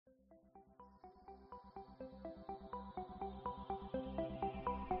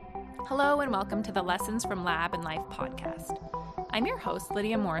Hello and welcome to the Lessons from Lab and Life podcast. I'm your host,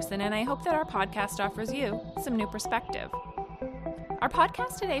 Lydia Morrison, and I hope that our podcast offers you some new perspective. Our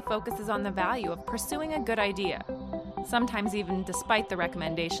podcast today focuses on the value of pursuing a good idea, sometimes even despite the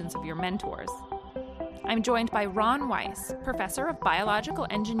recommendations of your mentors. I'm joined by Ron Weiss, professor of biological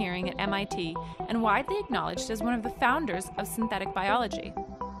engineering at MIT and widely acknowledged as one of the founders of synthetic biology.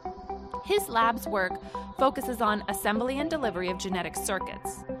 His lab's work focuses on assembly and delivery of genetic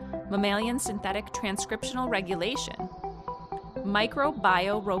circuits, mammalian synthetic transcriptional regulation,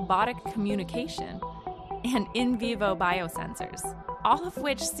 microbiorobotic communication, and in vivo biosensors, all of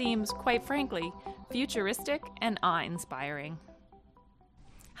which seems, quite frankly, futuristic and awe-inspiring.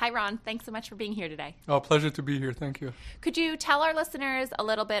 Hi, Ron. Thanks so much for being here today. Oh, pleasure to be here. Thank you. Could you tell our listeners a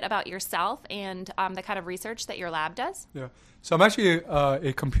little bit about yourself and the kind of research that your lab does? Yeah. So I'm actually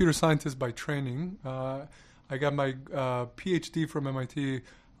a computer scientist by training. I got my PhD from MIT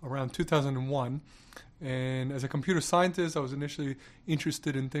around 2001. And as a computer scientist, I was initially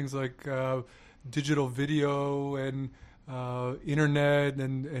interested in things like digital video and internet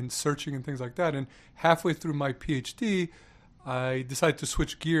and searching and things like that. And halfway through my PhD, I decided to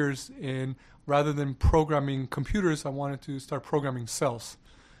switch gears, and rather than programming computers, I wanted to start programming cells.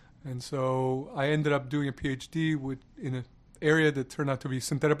 And so I ended up doing a PhD in an area that turned out to be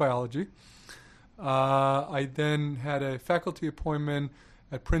synthetic biology. I then had a faculty appointment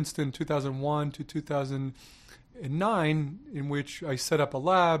at Princeton 2001 to 2009, in which I set up a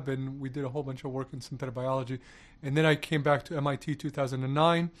lab and we did a whole bunch of work in synthetic biology. And then I came back to MIT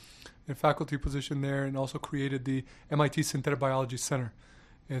 2009, a faculty position there, and also created the MIT Synthetic Biology Center.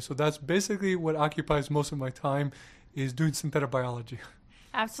 And so that's basically what occupies most of my time, is doing synthetic biology.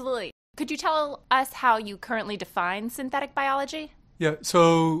 Absolutely. Could you tell us how you currently define synthetic biology? Yeah,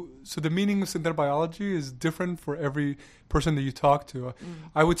 so the meaning of synthetic biology is different for every person that you talk to.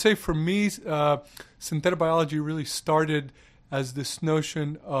 I would say for me, synthetic biology really started as this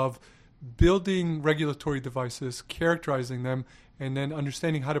notion of building regulatory devices, characterizing them, and then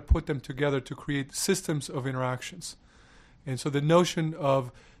understanding how to put them together to create systems of interactions. And so the notion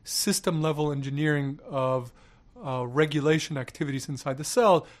of system-level engineering of regulation activities inside the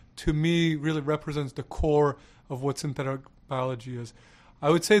cell, to me, really represents the core of what synthetic biology is. I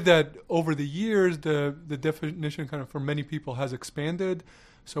would say that over the years, the definition kind of for many people has expanded.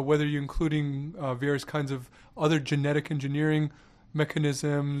 So whether you're including various kinds of other genetic engineering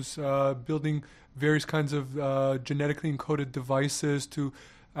mechanisms, building various kinds of genetically encoded devices to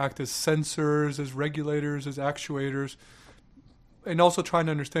act as sensors, as regulators, as actuators, and also trying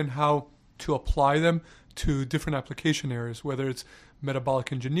to understand how to apply them to different application areas, whether it's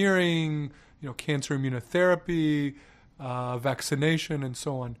metabolic engineering, cancer immunotherapy, vaccination, and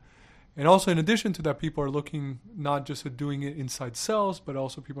so on. And also, in addition to that, people are looking not just at doing it inside cells, but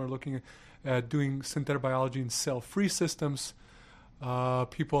also people are looking at doing synthetic biology in cell-free systems.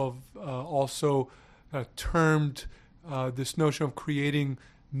 People have also termed this notion of creating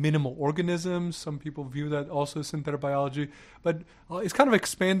minimal organisms. Some people view that also as synthetic biology. But it's kind of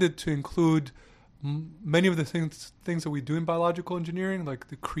expanded to include many of the things that we do in biological engineering, like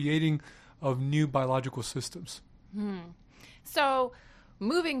the creating of new biological systems. So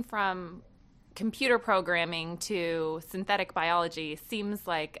moving from computer programming to synthetic biology seems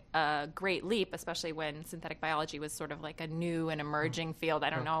like a great leap, especially when synthetic biology was sort of like a new and emerging field. I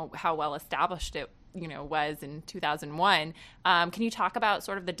don't know how well established it was in 2001. Can you talk about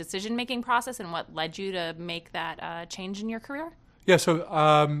sort of the decision-making process and what led you to make that change in your career? Yeah,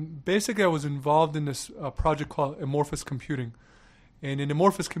 so basically I was involved in this project called amorphous computing. And in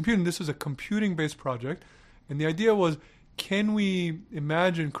amorphous computing, this was a computing-based project. And the idea was, can we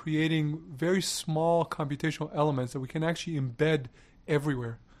imagine creating very small computational elements that we can actually embed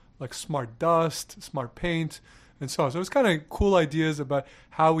everywhere, like smart dust, smart paint, and so on. So it's kind of cool ideas about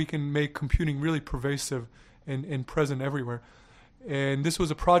how we can make computing really pervasive and present everywhere. And this was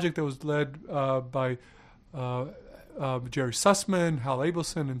a project that was led by Jerry Sussman, Hal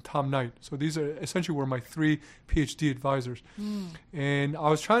Abelson, and Tom Knight. So these are essentially were my three PhD advisors. And I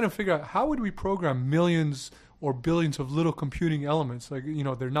was trying to figure out, how would we program millions or billions of little computing elements? Like,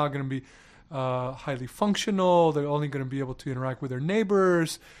 they're not going to be highly functional. They're only going to be able to interact with their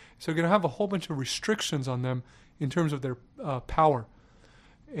neighbors. So they're going to have a whole bunch of restrictions on them in terms of their power.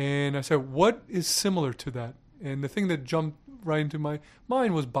 And I said, what is similar to that? And the thing that jumped right into my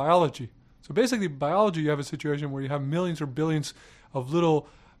mind was biology. So basically, biology, you have a situation where you have millions or billions of little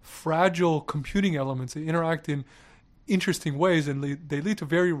fragile computing elements that interact in interesting ways, and they lead to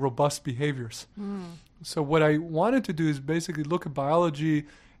very robust behaviors. So what I wanted to do is basically look at biology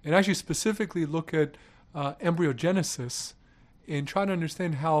and actually specifically look at embryogenesis and try to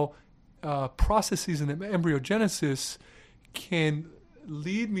understand how processes in embryogenesis can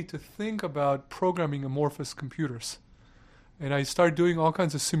lead me to think about programming amorphous computers. And I started doing all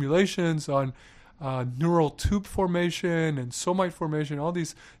kinds of simulations on neural tube formation and somite formation, all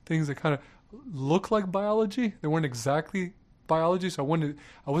these things that kind of look like biology. They weren't exactly biology, so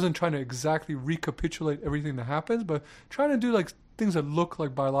I wasn't trying to exactly recapitulate everything that happens, but trying to do like things that look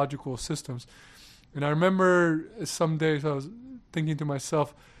like biological systems. And I remember some days I was thinking to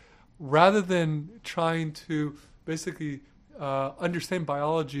myself, rather than trying to basically understand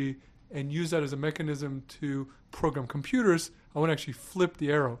biology and use that as a mechanism to program computers, I want to actually flip the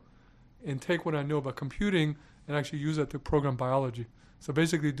arrow and take what I know about computing and actually use that to program biology. So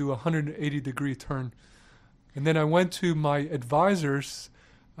basically do a 180-degree turn. And then I went to my advisors,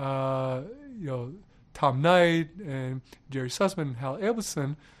 Tom Knight and Jerry Sussman and Hal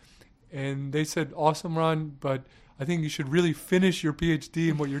Abelson, and they said, awesome, Ron, but I think you should really finish your PhD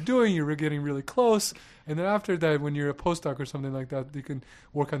in what you're doing. You're getting really close. And then after that, when you're a postdoc or something like that, you can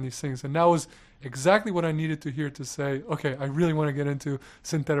work on these things. And that was exactly what I needed to hear to say, okay, I really want to get into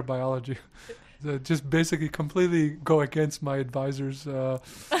synthetic biology. Just basically completely go against my advisor's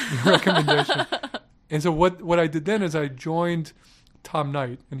recommendation. And so what I did then is I joined Tom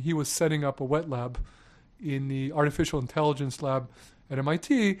Knight, and he was setting up a wet lab in the artificial intelligence lab at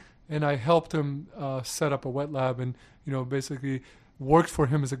MIT, and I helped him set up a wet lab and, basically worked for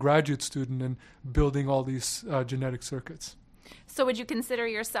him as a graduate student and building all these genetic circuits. So would you consider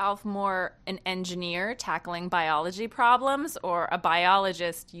yourself more an engineer tackling biology problems or a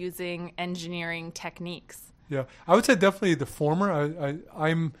biologist using engineering techniques? Yeah, I would say definitely the former.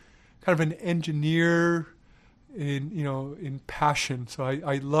 I'm kind of an engineer in passion. So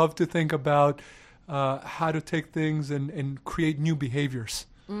I love to think about how to take things and create new behaviors.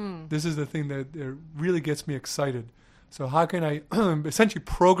 This is the thing that really gets me excited. So how can I essentially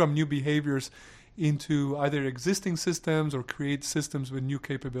program new behaviors into either existing systems or create systems with new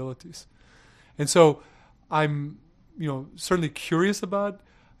capabilities? And so I'm, certainly curious about,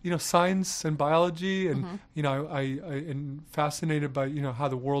 science and biology, and I am fascinated by how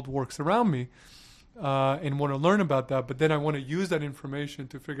the world works around me, and want to learn about that. But then I want to use that information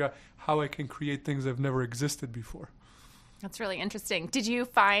to figure out how I can create things that have never existed before. That's really interesting. Did you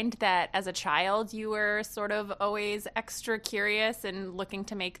find that as a child you were sort of always extra curious and looking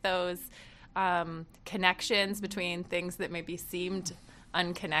to make those connections between things that maybe seemed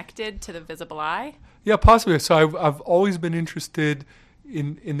unconnected to the visible eye? Yeah, possibly. So I've always been interested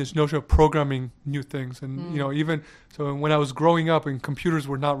in this notion of programming new things. And, even so when I was growing up and computers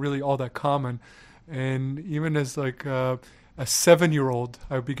were not really all that common, and even as like a 7-year-old,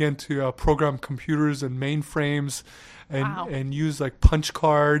 I began to program computers and mainframes and use like punch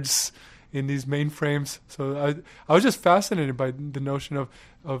cards in these mainframes. So I was just fascinated by the notion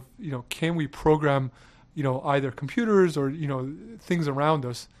of can we program, either computers or, things around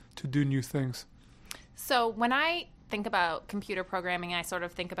us to do new things. So when I think about computer programming, I sort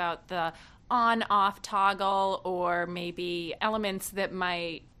of think about the on-off toggle or maybe elements that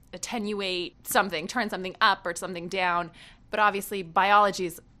might attenuate something, turn something up or something down. But obviously biology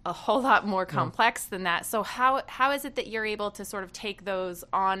is a whole lot more complex than that. So how is it that you're able to sort of take those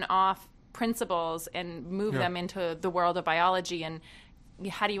on-off principles and move them into the world of biology? And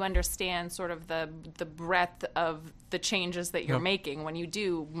how do you understand sort of the breadth of the changes that you're making when you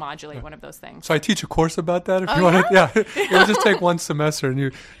do modulate one of those things? So I teach a course about that. If you want to, it will just take one semester, and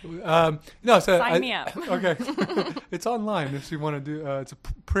you. Sign me up. Okay, it's online if you want to do. It's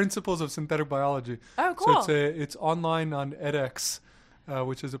Principles of Synthetic Biology. Oh, cool. So it's online on edX,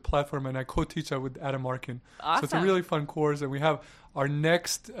 which is a platform, and I co-teach that with Adam Arkin. Awesome. So it's a really fun course, and we have our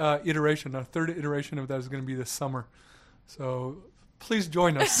next iteration, our third iteration of that is going to be this summer. So please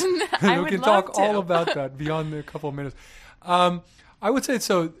join us. We can talk all about that beyond a couple of minutes. I would say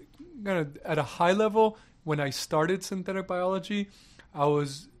so. Kind of at a high level, when I started synthetic biology,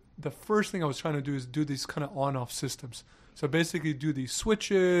 the first thing I was trying to do is do these kind of on-off systems. So basically, do these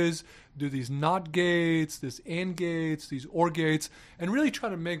switches, do these NOT gates, these AND gates, these OR gates, and really try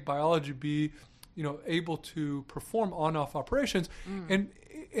to make biology be, able to perform on-off operations, and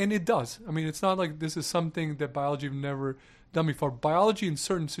it does. I mean, it's not like this is something that biology have never done before. Biology in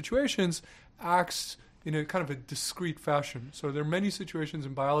certain situations acts in a kind of a discrete fashion. So there are many situations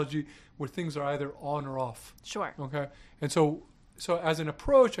in biology where things are either on or off. Sure. Okay. And so as an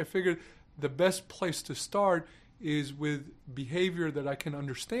approach, I figured the best place to start is with behavior that I can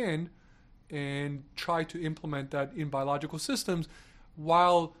understand and try to implement that in biological systems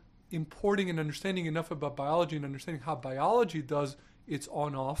while importing and understanding enough about biology and understanding how biology does its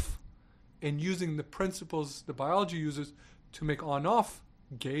on-off and using the principles the biology uses to make on-off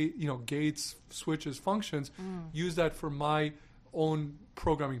gates, switches, functions, use that for my own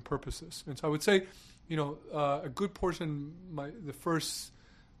programming purposes. And so I would say, a good portion, the first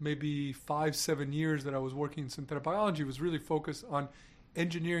maybe 5-7 years that I was working in synthetic biology was really focused on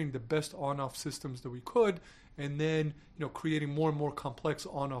engineering the best on-off systems that we could, and then creating more and more complex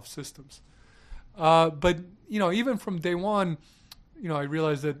on-off systems. But even from day one, I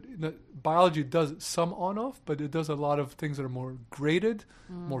realized that biology does some on-off, but it does a lot of things that are more graded,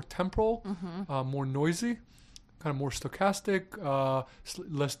 more temporal, more noisy, kind of more stochastic,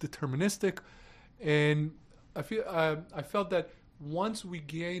 less deterministic. And I felt that once we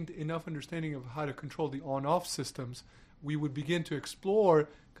gained enough understanding of how to control the on-off systems, we would begin to explore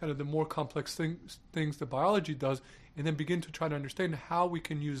kind of the more complex things that biology does, and then begin to try to understand how we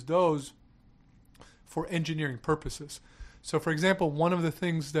can use those for engineering purposes. So, for example, one of the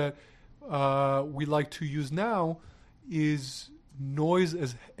things that we like to use now is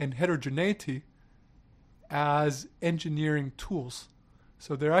noise and heterogeneity as engineering tools.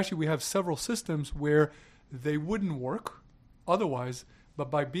 So we have several systems where they wouldn't work otherwise,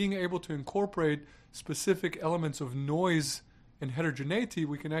 but by being able to incorporate specific elements of noise and heterogeneity,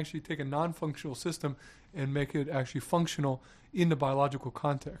 we can actually take a non-functional system and make it actually functional in the biological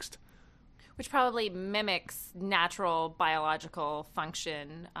context. Which probably mimics natural biological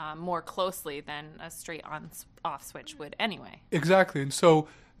function more closely than a straight on-off switch would anyway. Exactly. And so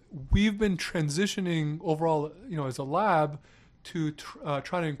we've been transitioning overall, as a lab to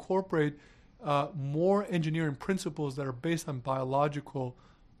try to incorporate more engineering principles that are based on biological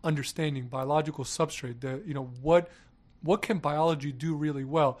understanding, biological substrate. What can biology do really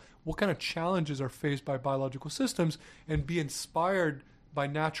well? What kind of challenges are faced by biological systems, and be inspired by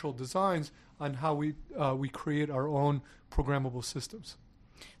natural designs on how we create our own programmable systems.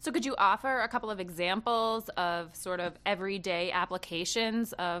 So could you offer a couple of examples of sort of everyday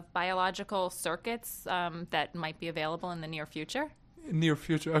applications of biological circuits that might be available in the near future? Near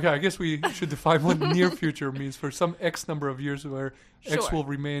future. Okay, I guess we should define what near future means for some X number of years where X will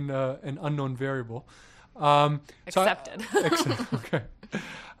remain an unknown variable. Accepted. Okay.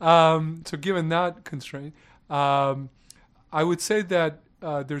 So given that constraint, I would say that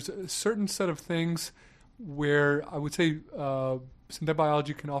there's a certain set of things where I would say synthetic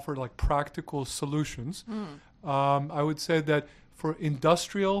biology can offer like practical solutions. I would say that for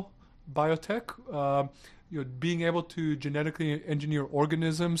industrial biotech, being able to genetically engineer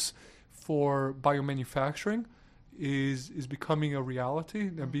organisms for biomanufacturing is becoming a reality,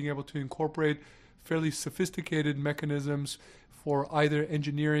 and being able to incorporate fairly sophisticated mechanisms for either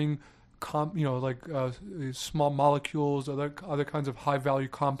engineering small molecules, other kinds of high-value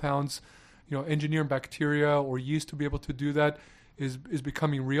compounds, engineering bacteria or yeast to be able to do that is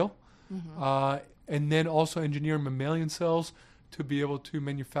becoming real. And then also engineering mammalian cells to be able to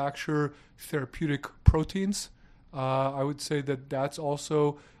manufacture therapeutic proteins. I would say that that's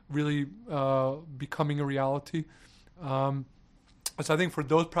also really becoming a reality. So I think for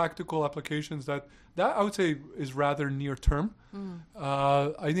those practical applications, that I would say is rather near term.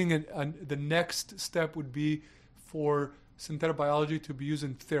 I think the next step would be for synthetic biology to be used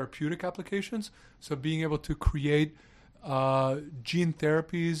in therapeutic applications. So being able to create gene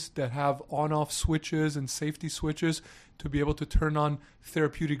therapies that have on-off switches and safety switches to be able to turn on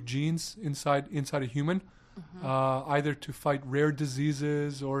therapeutic genes inside a human, either to fight rare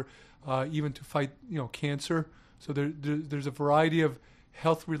diseases or even to fight cancer. So there's a variety of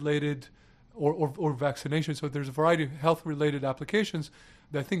health-related or vaccination. So there's a variety of health-related applications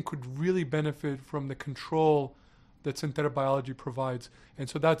that I think could really benefit from the control that synthetic biology provides. And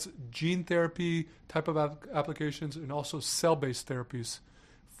so that's gene therapy type of applications, and also cell-based therapies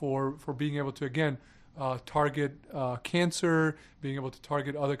for being able to, again, target cancer, being able to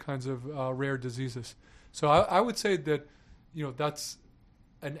target other kinds of rare diseases. So I would say that, that's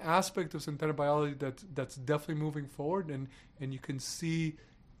an aspect of synthetic biology that's definitely moving forward, and you can see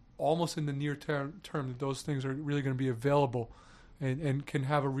almost in the near term that those things are really going to be available and can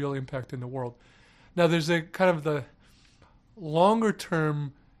have a real impact in the world. Now, there's a kind of the longer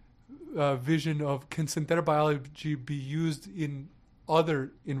term vision of, can synthetic biology be used in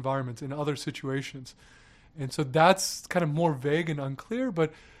other environments, in other situations? And so that's kind of more vague and unclear,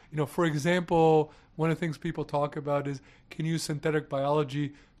 but for example, one of the things people talk about is, can you use synthetic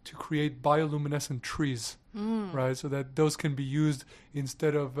biology to create bioluminescent trees, right? So that those can be used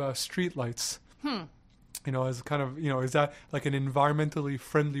instead of street lights. As kind of, is that like an environmentally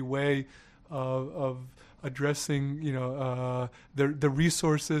friendly way of addressing, the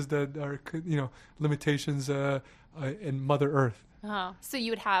resources that are, limitations in Mother Earth? Oh, so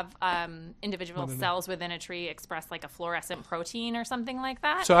you would have individual cells within a tree express like a fluorescent protein or something like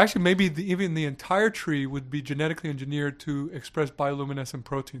that? So actually, maybe even the entire tree would be genetically engineered to express bioluminescent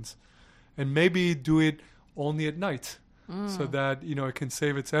proteins, and maybe do it only at night, so that it can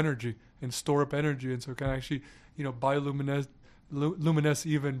save its energy and store up energy, and so it can actually luminesce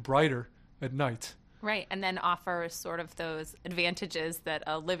even brighter at night. Right, and then offer sort of those advantages that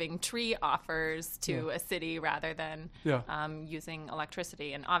a living tree offers to a city rather than using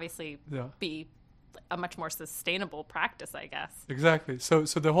electricity, and obviously be a much more sustainable practice, I guess. Exactly. So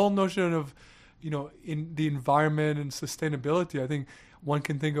the whole notion of, in the environment and sustainability, I think one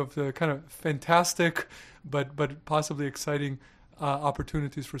can think of the kind of fantastic but possibly exciting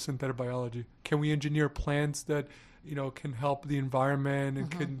opportunities for synthetic biology. Can we engineer plants that, can help the environment and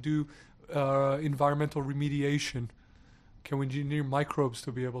can do environmental remediation? Can we engineer microbes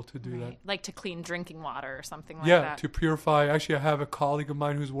to be able to do that? Like to clean drinking water or something like that? Yeah, to purify. Actually, I have a colleague of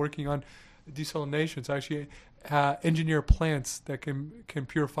mine who's working on desalination. So actually engineer plants that can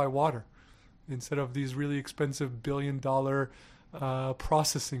purify water instead of these really expensive billion-dollar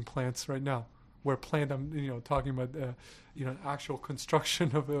processing plants right now. Where I'm talking about actual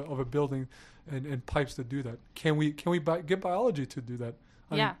construction of a building and pipes that do that. Can we get biology to do that?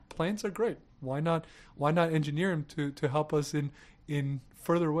 I mean, plants are great. Why not engineer them to help us in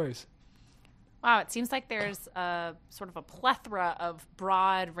further ways? Wow, it seems like there's a sort of a plethora of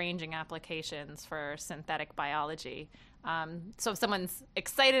broad-ranging applications for synthetic biology. So if someone's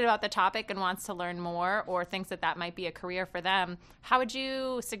excited about the topic and wants to learn more or thinks that might be a career for them, how would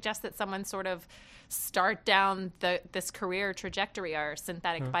you suggest that someone sort of start down this career trajectory? Are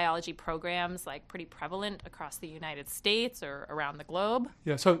synthetic biology programs like pretty prevalent across the United States or around the globe?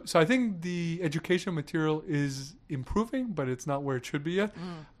 Yeah, so I think the education material is improving, but it's not where it should be yet.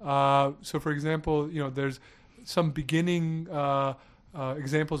 So for example, there's some beginning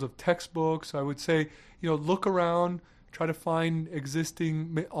examples of textbooks. I would say, look around. Try to find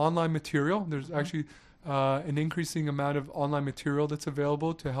existing online material. There's actually an increasing amount of online material that's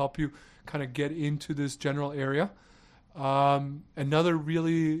available to help you kind of get into this general area. Another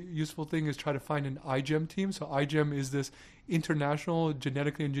really useful thing is try to find an iGEM team. So iGEM is this international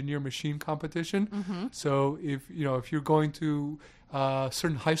genetically engineered machine competition. So if you're going to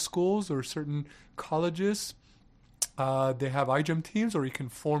certain high schools or certain colleges, they have iGEM teams, or you can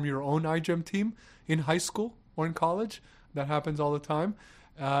form your own iGEM team in high school or in college. That happens all the time.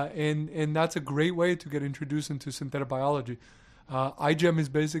 And that's a great way to get introduced into synthetic biology. iGEM is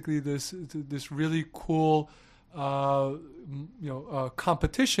basically this really cool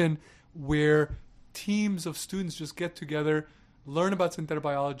competition where teams of students just get together, learn about synthetic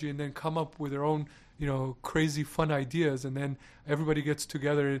biology, and then come up with their own crazy fun ideas, and then everybody gets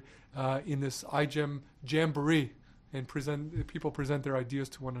together in this iGEM jamboree and people present their ideas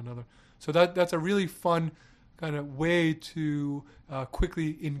to one another. So that's a really fun kind of way to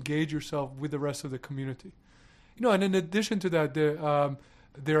quickly engage yourself with the rest of the community. And in addition to that,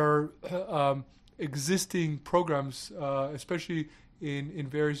 there are existing programs, especially in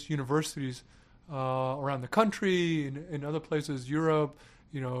various universities around the country, in other places, Europe,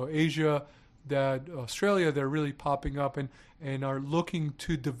 Asia, that Australia, they're really popping up and are looking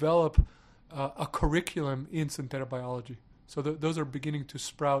to develop a curriculum in synthetic biology. So those are beginning to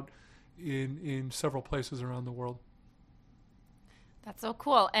sprout in several places around the world. That's so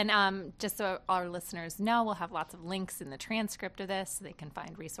cool. And just so our listeners know, we'll have lots of links in the transcript of this so they can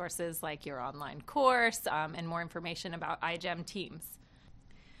find resources like your online course and more information about iGEM teams.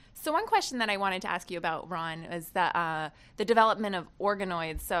 So one question that I wanted to ask you about, Ron, is the development of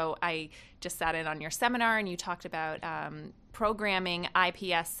organoids. So I just sat in on your seminar and you talked about programming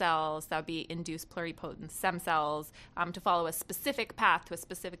iPS cells, that would be induced pluripotent stem cells, to follow a specific path to a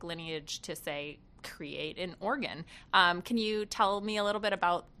specific lineage to, say, create an organ. Can you tell me a little bit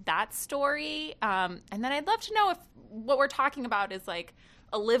about that story? And then I'd love to know if what we're talking about is like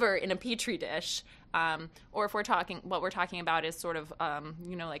a liver in a petri dish, or if what we're talking about is sort of,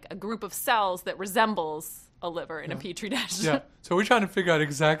 like a group of cells that resembles a liver in a petri dish. Yeah. So we're trying to figure out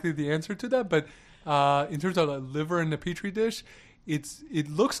exactly the answer to that, but in terms of a liver in a petri dish, it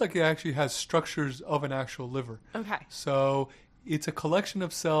looks like it actually has structures of an actual liver. Okay. So it's a collection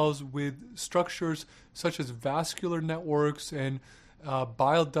of cells with structures such as vascular networks and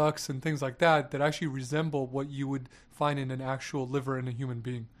bile ducts and things like that actually resemble what you would find in an actual liver in a human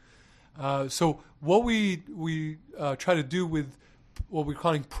being. So what we try to do with what we're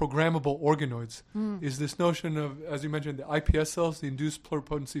calling programmable organoids is this notion of, as you mentioned, the iPS cells, the induced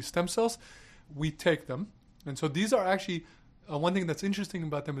pluripotency stem cells. We take them. And so these are actually, one thing that's interesting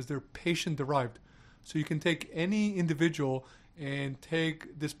about them is they're patient-derived. So you can take any individual and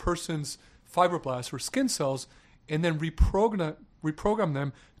take this person's fibroblasts or skin cells and then reprogram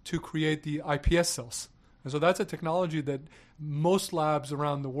them to create the iPS cells. And so that's a technology that most labs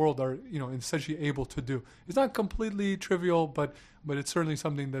around the world are, essentially able to do. It's not completely trivial, but it's certainly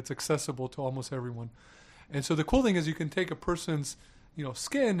something that's accessible to almost everyone. And so the cool thing is you can take a person's,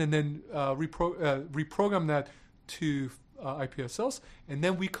 skin and then reprogram that to iPS cells, and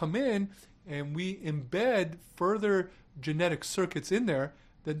then we come in and we embed further genetic circuits in there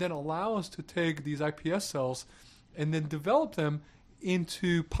that then allow us to take these iPS cells and then develop them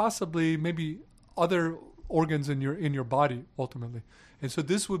into possibly maybe other organs in your body ultimately. And so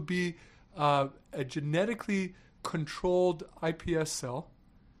this would be a genetically controlled iPS cell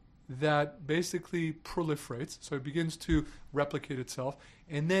that basically proliferates. So it begins to replicate itself.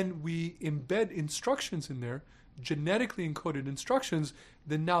 And then we embed instructions in there, genetically encoded instructions,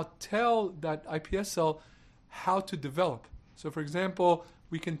 that now tell that iPS cell how to develop. So for example,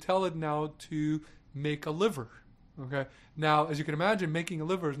 we can tell it now to make a liver. Okay. Now, as you can imagine, making a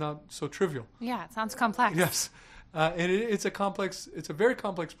liver is not so trivial. Yeah, it sounds complex. Yes. And it's a very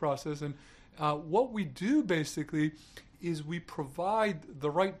complex process. And what we do basically is we provide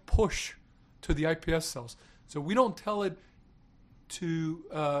the right push to the iPS cells. So we don't tell it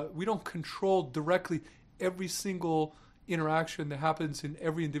we don't control directly every single interaction that happens in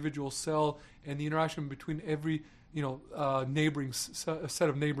every individual cell and the interaction between every neighboring set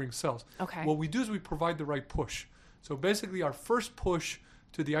of neighboring cells. Okay. What we do is we provide the right push. So basically our first push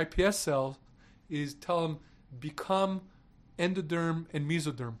to the iPS cells is tell them become endoderm and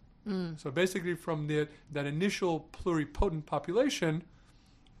mesoderm. So basically from that initial pluripotent population,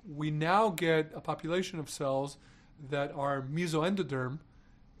 we now get a population of cells that are mesoendoderm,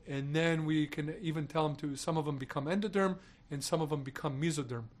 and then we can even tell them some of them become endoderm and some of them become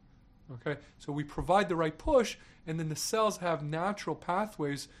mesoderm. Okay, so we provide the right push, and then the cells have natural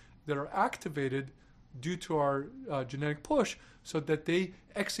pathways that are activated due to our genetic push, so that they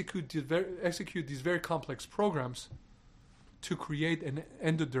execute these very complex programs to create an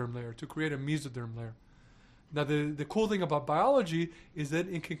endoderm layer, to create a mesoderm layer. Now, the cool thing about biology is that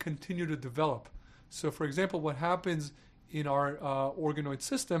it can continue to develop. So, for example, what happens in our organoid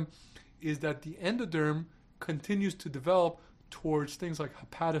system is that the endoderm continues to develop towards things like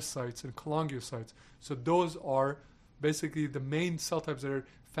hepatocytes and cholangiocytes. So those are basically the main cell types that are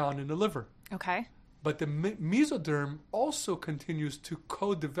found in the liver. Okay. But the mesoderm also continues to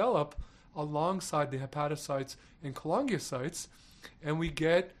co-develop alongside the hepatocytes and cholangiocytes, and we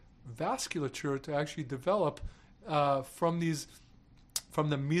get vasculature to actually develop from the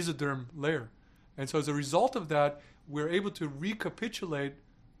mesoderm layer. And so as a result of that, we're able to recapitulate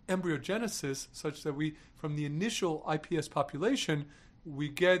embryogenesis such that from the initial iPS population, we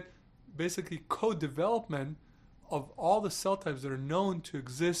get basically co-development of all the cell types that are known to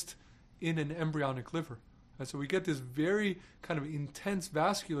exist in an embryonic liver. And so we get this very kind of intense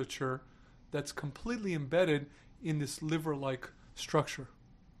vasculature that's completely embedded in this liver-like structure.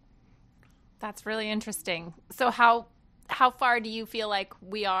 That's really interesting. So how far do you feel like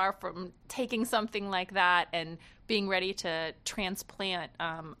we are from taking something like that and being ready to transplant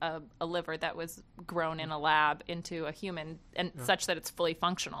a liver that was grown in a lab into a human, and such that it's fully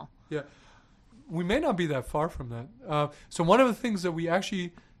functional? Yeah, we may not be that far from that. So one of the things that we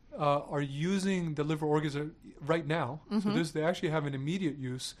actually are using the liver organs right now, so they actually have an immediate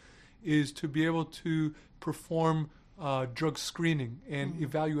use, is to be able to perform drug screening and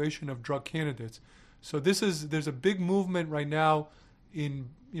evaluation of drug candidates. So there's a big movement right now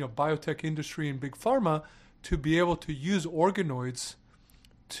in biotech industry and big pharma to be able to use organoids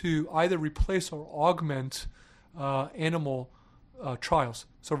to either replace or augment animal trials.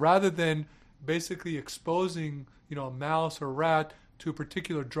 So rather than basically exposing a mouse or a rat to a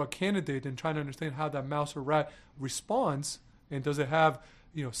particular drug candidate and trying to understand how that mouse or rat responds, and does it have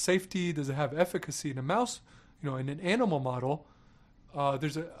safety, does it have efficacy in a mouse, in an animal model,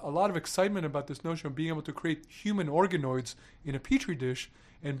 there's a lot of excitement about this notion of being able to create human organoids in a petri dish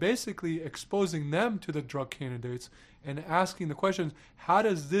and basically exposing them to the drug candidates and asking the questions, how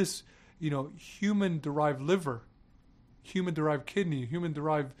does this, human-derived liver, human-derived kidney,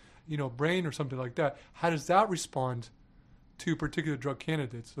 human-derived, brain or something like that, how does that respond to particular drug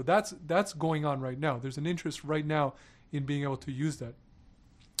candidates? So that's going on right now. There's an interest right now in being able to use that.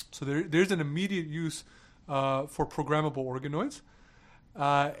 So there's an immediate use for programmable organoids.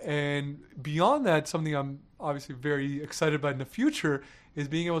 And beyond that, something I'm obviously very excited about in the future is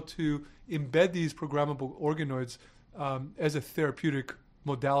being able to embed these programmable organoids as a therapeutic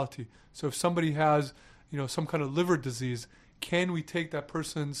modality. So if somebody has, some kind of liver disease, can we take that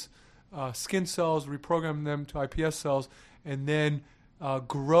person's skin cells, reprogram them to iPS cells, and then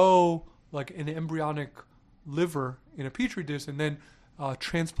grow like an embryonic liver in a petri dish, and then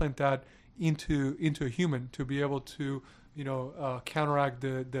transplant that into a human to be able to counteract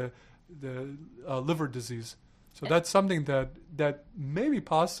the liver disease. So that's something that may be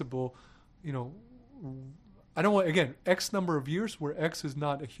possible. I don't want, again, X number of years where X is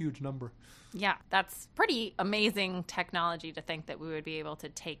not a huge number. Yeah, that's pretty amazing technology to think that we would be able to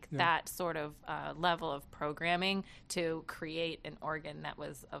take that sort of level of programming to create an organ that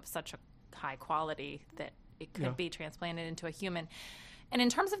was of such a high quality that it could be transplanted into a human. And in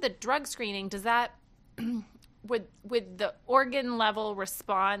terms of the drug screening, does that would the organ level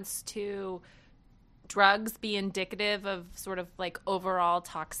response to drugs be indicative of sort of like overall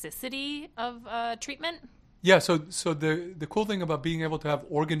toxicity of treatment? Yeah, so the cool thing about being able to have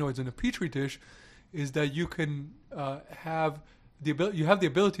organoids in a petri dish is that you can have the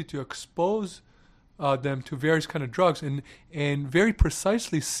ability to expose them to various kind of drugs and very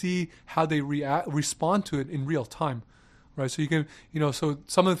precisely see how they respond to it in real time, right? So you can so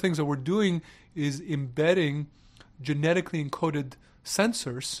some of the things that we're doing is embedding genetically encoded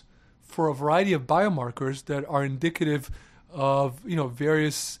sensors for a variety of biomarkers that are indicative of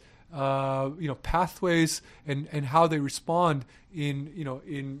various pathways and how they respond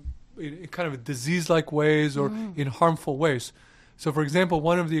in kind of disease-like ways or in harmful ways. So, for example,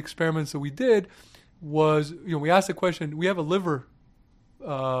 one of the experiments that we did was we asked the question: we have a liver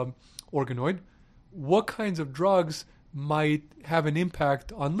organoid. What kinds of drugs might have an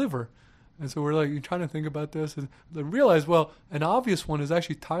impact on liver? And so we're like trying to think about this and realize, well, an obvious one is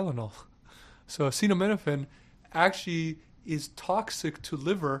actually Tylenol. So acetaminophen actually is toxic to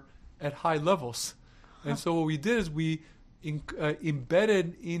liver at high levels. And so what we did is we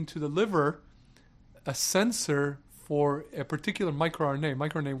embedded into the liver a sensor for a particular microRNA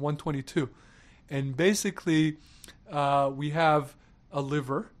 122. And basically we have a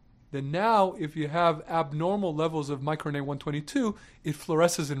liver. Then now if you have abnormal levels of microRNA 122, it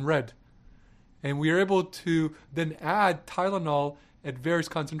fluoresces in red. And we are able to then add Tylenol at various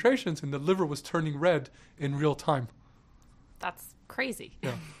concentrations, and the liver was turning red in real time. That's crazy.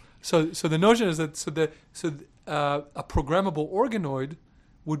 Yeah. So the notion is that a programmable organoid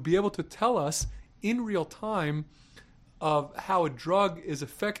would be able to tell us in real time of how a drug is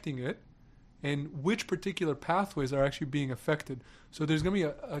affecting it and which particular pathways are actually being affected. So there's going to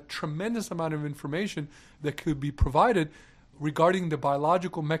be a tremendous amount of information that could be provided regarding the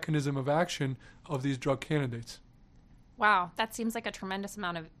biological mechanism of action of these drug candidates. Wow, that seems like a tremendous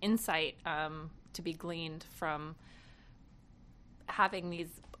amount of insight to be gleaned from having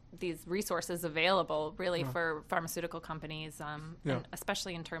these resources available, really, for pharmaceutical companies, and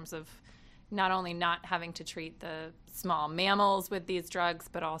especially in terms of not only not having to treat the small mammals with these drugs,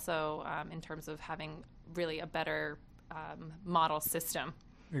 but also in terms of having really a better model system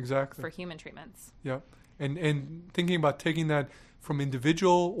for human treatments. Yeah. And thinking about taking that from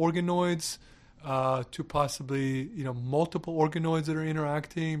individual organoids to possibly multiple organoids that are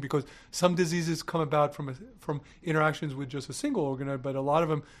interacting, because some diseases come about from interactions with just a single organoid, but a lot of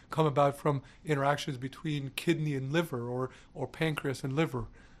them come about from interactions between kidney and liver, or pancreas and liver,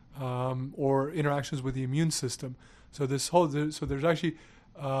 or interactions with the immune system. So there's actually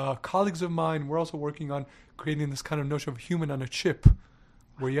colleagues of mine. We're also working on creating this kind of notion of human on a chip,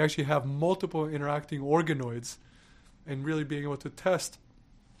 where you actually have multiple interacting organoids and really being able to test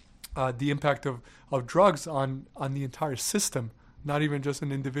the impact of drugs on the entire system, not even just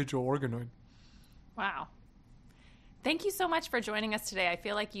an individual organoid. Wow. Thank you so much for joining us today. I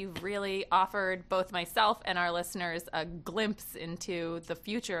feel like you've really offered both myself and our listeners a glimpse into the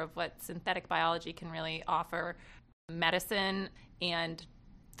future of what synthetic biology can really offer medicine and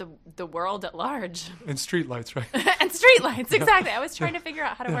the world at large. And streetlights, right? And streetlights, exactly. I was trying to figure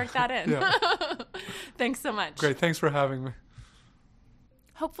out how to work that in. Thanks so much. Great. Thanks for having me.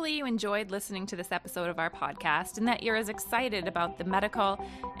 Hopefully you enjoyed listening to this episode of our podcast and that you're as excited about the medical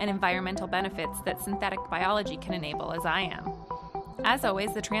and environmental benefits that synthetic biology can enable as I am. As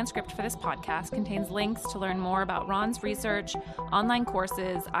always, the transcript for this podcast contains links to learn more about Ron's research, online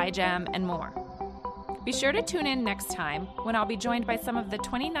courses, iGEM, and more. Be sure to tune in next time when I'll be joined by some of the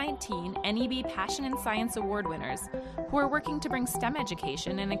 2019 NEB Passion in Science Award winners who are working to bring STEM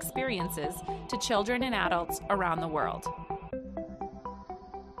education and experiences to children and adults around the world.